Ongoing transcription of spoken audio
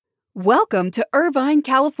Welcome to Irvine,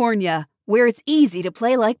 California, where it's easy to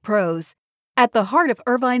play like pros. At the heart of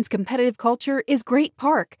Irvine's competitive culture is Great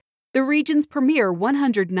Park, the region's premier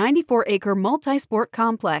 194-acre multi-sport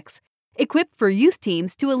complex, equipped for youth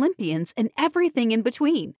teams to Olympians and everything in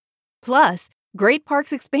between. Plus, Great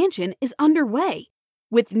Park's expansion is underway.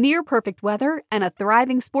 With near-perfect weather and a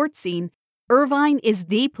thriving sports scene, Irvine is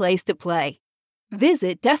the place to play.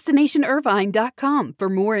 Visit DestinationIrvine.com for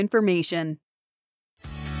more information.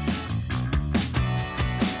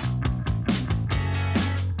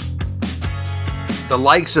 The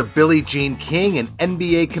likes of Billie Jean King and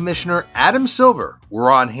NBA Commissioner Adam Silver were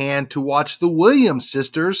on hand to watch the Williams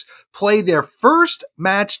sisters play their first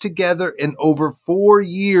match together in over 4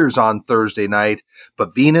 years on Thursday night,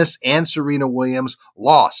 but Venus and Serena Williams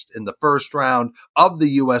lost in the first round of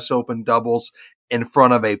the U.S. Open doubles in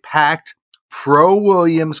front of a packed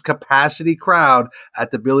pro-Williams capacity crowd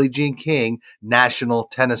at the Billie Jean King National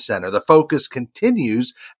Tennis Center. The focus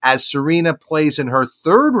continues as Serena plays in her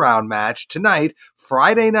third round match tonight,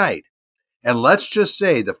 Friday night. And let's just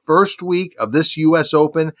say the first week of this U.S.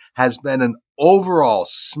 Open has been an overall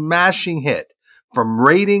smashing hit, from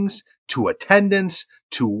ratings to attendance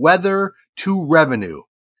to weather to revenue.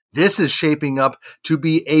 This is shaping up to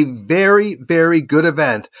be a very, very good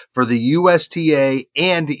event for the USTA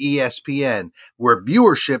and ESPN, where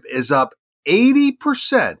viewership is up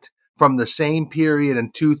 80% from the same period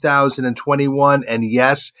in 2021. And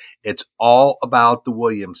yes, it's all about the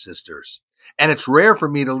Williams sisters. And it's rare for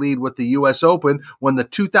me to lead with the U.S. Open when the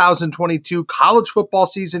 2022 college football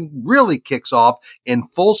season really kicks off in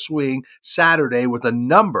full swing Saturday with a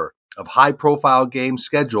number of high-profile games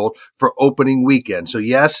scheduled for opening weekend. So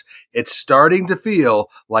yes, it's starting to feel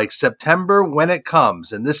like September when it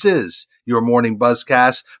comes. And this is your Morning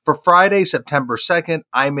Buzzcast for Friday, September 2nd.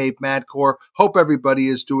 I'm Abe Madkour. Hope everybody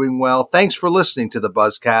is doing well. Thanks for listening to the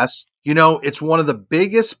Buzzcast. You know, it's one of the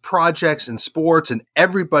biggest projects in sports and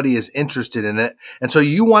everybody is interested in it. And so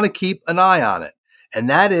you want to keep an eye on it. And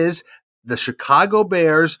that is the Chicago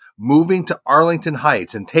Bears moving to Arlington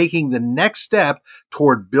Heights and taking the next step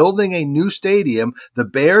toward building a new stadium. The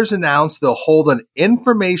Bears announced they'll hold an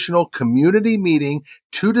informational community meeting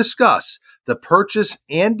to discuss the purchase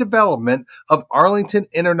and development of Arlington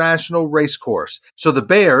International Racecourse. So the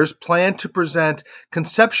Bears plan to present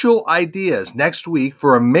conceptual ideas next week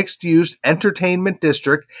for a mixed-use entertainment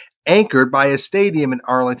district anchored by a stadium in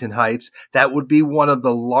Arlington Heights that would be one of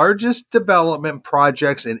the largest development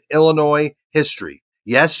projects in Illinois history.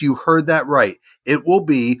 Yes, you heard that right. It will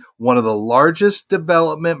be one of the largest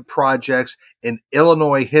development projects in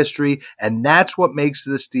Illinois history, and that's what makes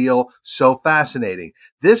this deal so fascinating.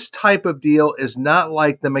 This type of deal is not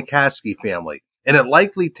like the McCaskey family, and it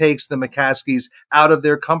likely takes the McCaskies out of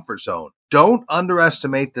their comfort zone. Don't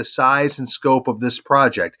underestimate the size and scope of this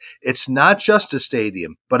project. It's not just a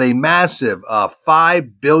stadium, but a massive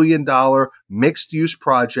 $5 billion mixed-use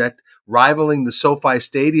project rivaling the SoFi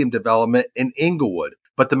Stadium development in Inglewood.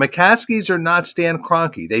 But the McCaskies are not Stan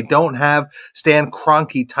Kroenke. They don't have Stan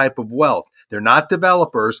Kroenke type of wealth. They're not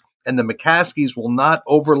developers, and the McCaskies will not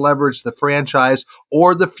over-leverage the franchise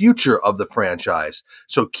or the future of the franchise.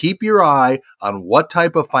 So keep your eye on what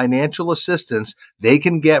type of financial assistance they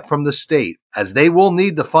can get from the state, as they will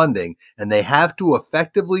need the funding, and they have to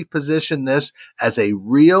effectively position this as a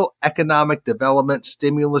real economic development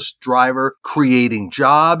stimulus driver, creating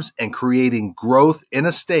jobs and creating growth in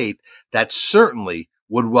a state that certainly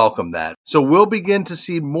would welcome that. So we'll begin to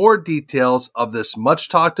see more details of this much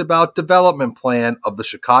talked about development plan of the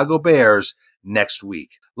Chicago Bears next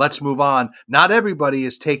week. Let's move on. Not everybody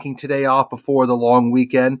is taking today off before the long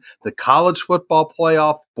weekend. The College Football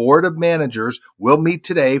Playoff Board of Managers will meet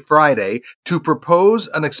today, Friday, to propose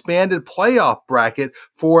an expanded playoff bracket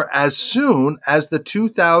for as soon as the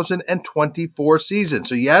 2024 season.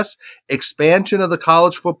 So yes, expansion of the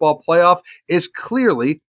College Football Playoff is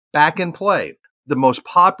clearly back in play. The most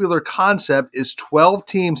popular concept is 12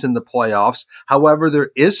 teams in the playoffs. However, there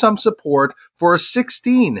is some support for a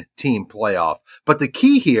 16-team playoff. But the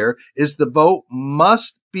key here is the vote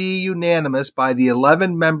must be unanimous by the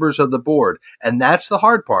 11 members of the board. And that's the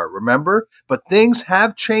hard part, remember? But things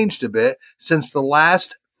have changed a bit since the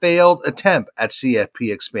last failed attempt at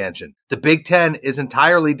CFP expansion. The Big Ten is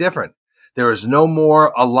entirely different. There is no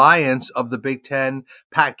more alliance of the Big Ten,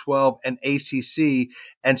 Pac-12, and ACC,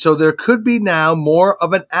 and so there could be now more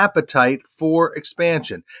of an appetite for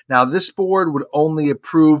expansion. Now, this board would only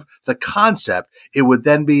approve the concept. It would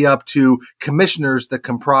then be up to commissioners that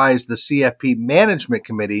comprise the CFP Management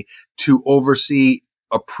Committee to oversee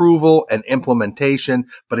approval and implementation.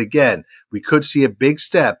 But again, we could see a big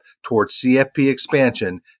step towards CFP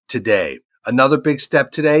expansion today. Another big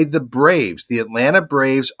step today, the Braves. The Atlanta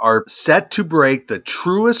Braves are set to break the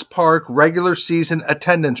Truist Park regular season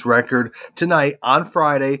attendance record tonight on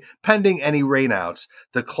Friday, pending any rainouts.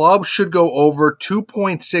 The club should go over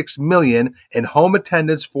 2.6 million in home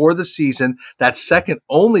attendance for the season. That's second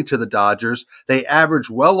only to the Dodgers. They average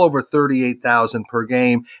well over 38,000 per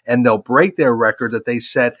game, and they'll break their record that they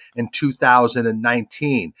set in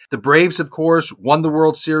 2019. The Braves, of course, won the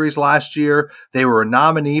World Series last year. They were a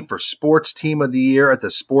nominee for Sports Team of the Year at the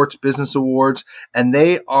Sports Business Awards, and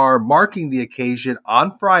they are marking the occasion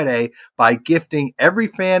on Friday by gifting every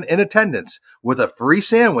fan in attendance with a free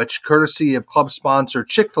sandwich courtesy of club sponsor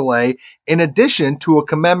Chick-fil-A, in addition to a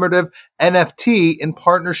commemorative NFT in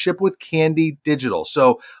partnership with Candy Digital.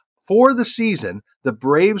 So for the season, the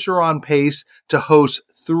Braves are on pace to host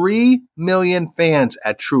 3 million fans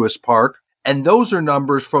at Truist Park. And those are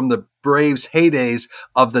numbers from the Braves' heydays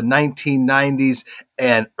of the 1990s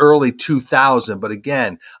and early 2000. But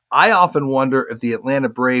again, I often wonder if the Atlanta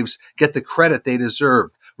Braves get the credit they deserve.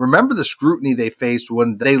 Remember the scrutiny they faced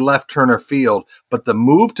when they left Turner Field, but the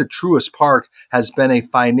move to Truist Park has been a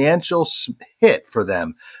financial hit for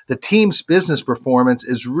them. The team's business performance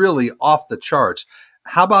is really off the charts.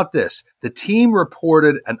 How about this? The team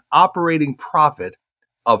reported an operating profit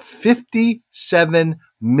of $57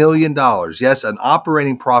 million. Yes, an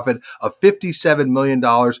operating profit of $57 million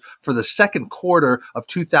for the second quarter of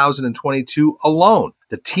 2022 alone.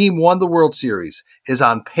 The team won the World Series, is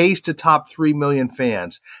on pace to top 3 million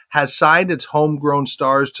fans, has signed its homegrown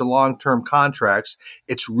stars to long-term contracts.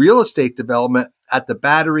 Its real estate development at the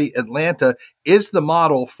Battery Atlanta is the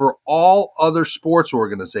model for all other sports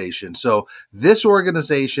organizations. So this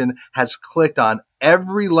organization has clicked on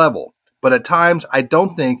every level. But at times, I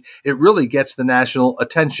don't think it really gets the national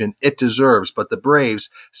attention it deserves. But the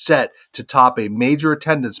Braves set to top a major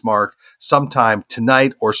attendance mark sometime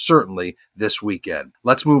tonight or certainly this weekend.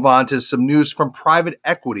 Let's move on to some news from private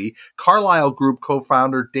equity. Carlyle Group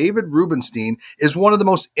co-founder David Rubenstein is one of the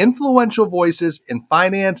most influential voices in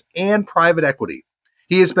finance and private equity.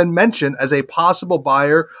 He has been mentioned as a possible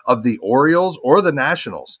buyer of the Orioles or the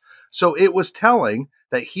Nationals. So it was telling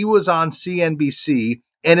that he was on CNBC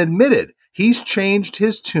and admitted he's changed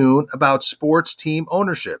his tune about sports team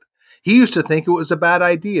ownership. He used to think it was a bad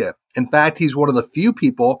idea. In fact, he's one of the few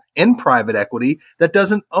people in private equity that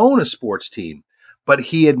doesn't own a sports team. But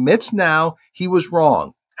he admits now he was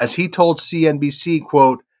wrong, as he told CNBC,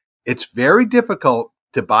 quote, "It's very difficult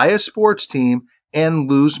to buy a sports team and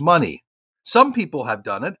lose money. Some people have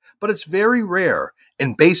done it, but it's very rare.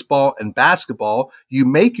 In baseball and basketball, you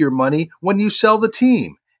make your money when you sell the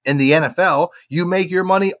team. In the NFL, you make your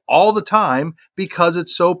money all the time because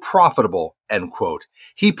it's so profitable," end quote.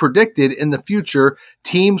 He predicted in the future,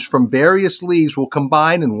 teams from various leagues will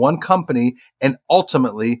combine in one company and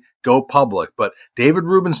ultimately go public. But David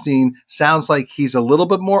Rubenstein sounds like he's a little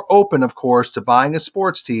bit more open, of course, to buying a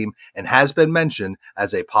sports team and has been mentioned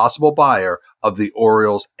as a possible buyer of the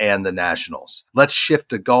Orioles and the Nationals. Let's shift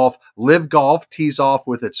to golf. Live Golf tees off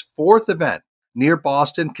with its fourth event near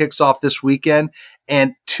Boston, kicks off this weekend,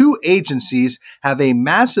 and two agencies have a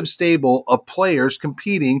massive stable of players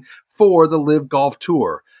competing for the Live Golf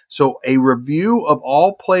Tour. So a review of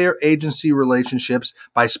all player agency relationships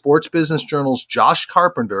by Sports Business Journal's Josh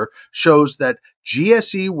Carpenter shows that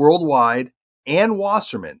GSE Worldwide and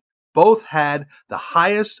Wasserman both had the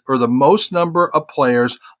highest or the most number of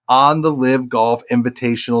players on the Live Golf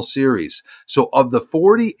Invitational Series. So of the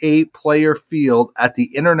 48 player field at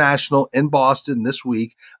the International in Boston this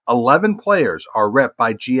week, 11 players are repped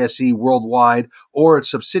by GSE Worldwide or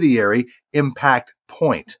its subsidiary Impact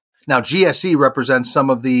Point. Now, GSE represents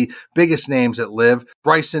some of the biggest names at Live,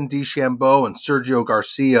 Bryson DeChambeau and Sergio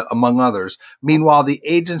Garcia, among others. Meanwhile, the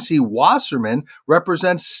agency Wasserman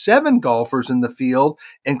represents 7 golfers in the field,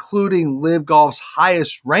 including Live Golf's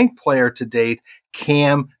highest ranked player to date,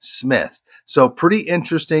 Cam Smith. So pretty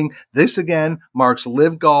interesting. This again marks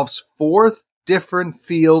Live Golf's fourth different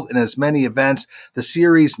field in as many events. The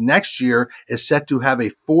series next year is set to have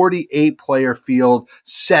a 48 player field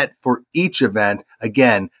set for each event.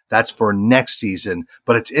 Again, that's for next season.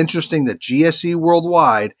 But it's interesting that GSE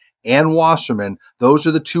Worldwide and Wasserman, those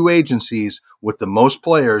are the two agencies with the most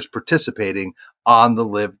players participating on the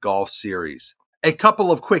Live Golf Series. A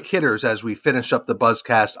couple of quick hitters as we finish up the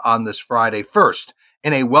Buzzcast on this Friday. First,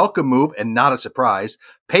 in a welcome move and not a surprise,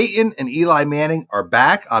 Peyton and Eli Manning are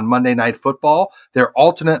back on Monday Night Football. Their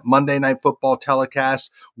alternate Monday Night Football telecast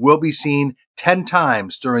will be seen 10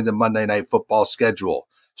 times during the Monday Night Football schedule.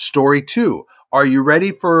 Story 2. Are you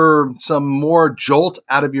ready for some more jolt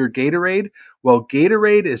out of your Gatorade? Well,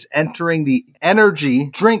 Gatorade is entering the energy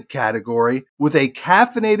drink category with a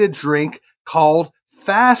caffeinated drink called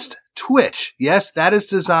Fast Twitch. Yes, that is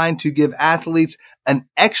designed to give athletes an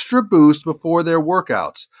extra boost before their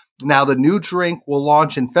workouts. Now, the new drink will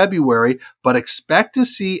launch in February, but expect to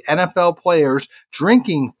see NFL players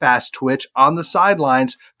drinking Fast Twitch on the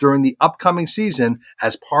sidelines during the upcoming season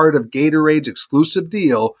as part of Gatorade's exclusive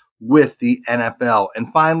deal with the NFL.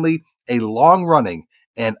 And finally, a long-running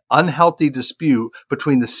and unhealthy dispute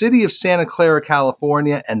between the city of Santa Clara,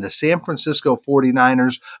 California, and the San Francisco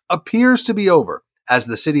 49ers appears to be over, as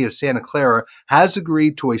the city of Santa Clara has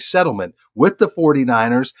agreed to a settlement with the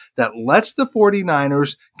 49ers that lets the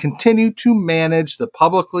 49ers continue to manage the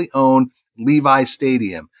publicly owned Levi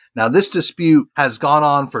Stadium. Now, this dispute has gone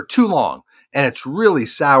on for too long, and it's really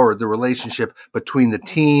soured the relationship between the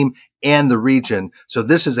team and the region. So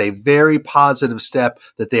this is a very positive step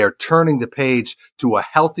that they are turning the page to a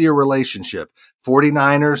healthier relationship.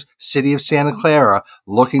 49ers, city of Santa Clara,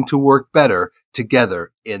 looking to work better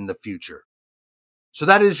together in the future. So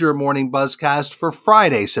that is your morning buzzcast for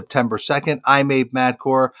Friday, September 2nd. I'm Abe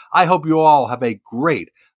Madkour. I hope you all have a great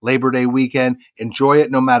Labor Day weekend. Enjoy it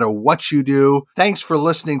no matter what you do. Thanks for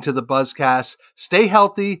listening to the buzzcast. Stay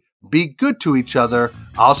healthy. Be good to each other.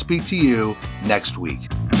 I'll speak to you next week.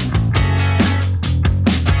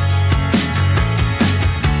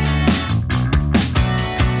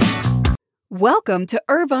 Welcome to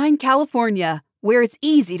Irvine, California, where it's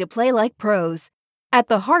easy to play like pros. At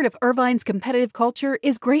the heart of Irvine's competitive culture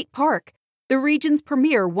is Great Park, the region's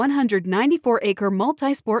premier 194-acre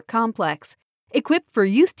multi-sport complex, equipped for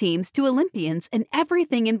youth teams to Olympians and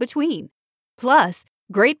everything in between. Plus,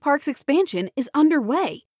 Great Park's expansion is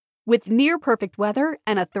underway. With near-perfect weather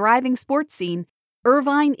and a thriving sports scene,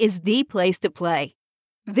 Irvine is the place to play.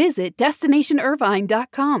 Visit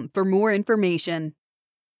DestinationIrvine.com for more information.